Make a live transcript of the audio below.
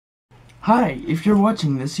Hi, if you're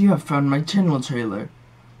watching this, you have found my channel trailer.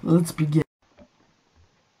 Let's begin.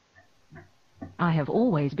 I have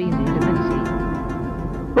always been the divinity.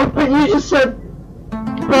 But you just said,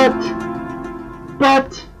 but,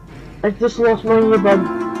 I just lost my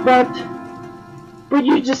earbud, but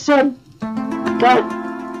you just said, that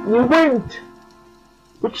you went,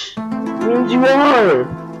 which means you are,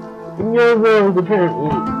 in your world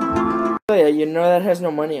apparently. Oh yeah, you know that has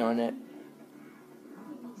no money on it.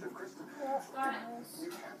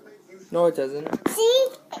 No, it doesn't. See?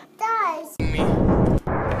 It does.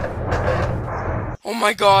 Oh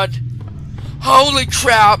my god. Holy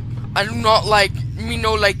crap. I do not like me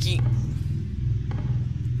no likey.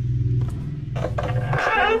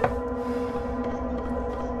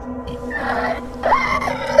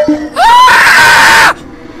 Ah!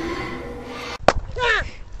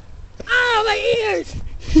 Ah, my ears!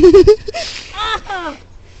 Ah!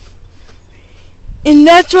 And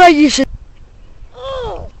that's why you should.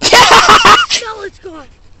 Oh! Now it's gone!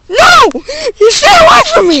 No! You stay away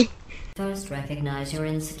from me! First, recognize your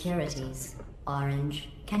insecurities. Orange,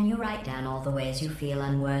 can you write down all the ways you feel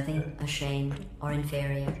unworthy, ashamed, or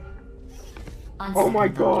inferior? On Oh my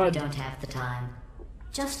second thought, God. you don't have the time.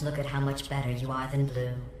 Just look at how much better you are than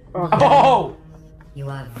Blue. Oh! You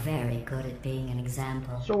are very good at being an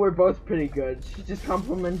example. So we're both pretty good. She just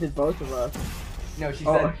complimented both of us. No, she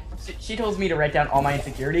said she tells me to write down all my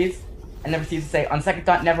insecurities, and never seems to say, on second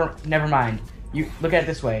thought, never mind. You look at it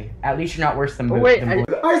this way. At least you're not worse than Blue. Wait, I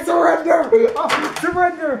surrender! I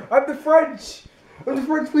surrender! I'm the French! I'm the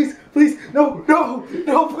French, please, please, no, please!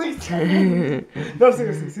 No,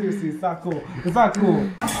 seriously, it's not cool. It's not cool.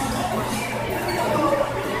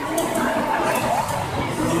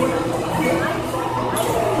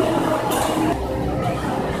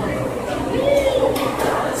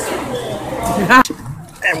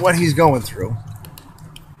 And what he's going through.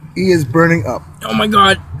 He is burning up. Oh my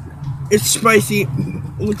god. It's spicy.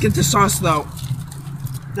 Look at the sauce though.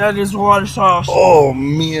 That is a lot of sauce. Oh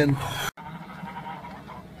man.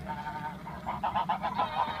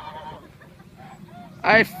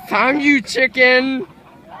 I found you, chicken.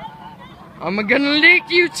 I'm gonna lick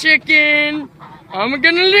you, chicken. I'm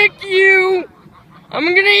gonna lick you. I'm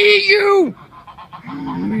gonna eat you.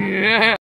 Yeah.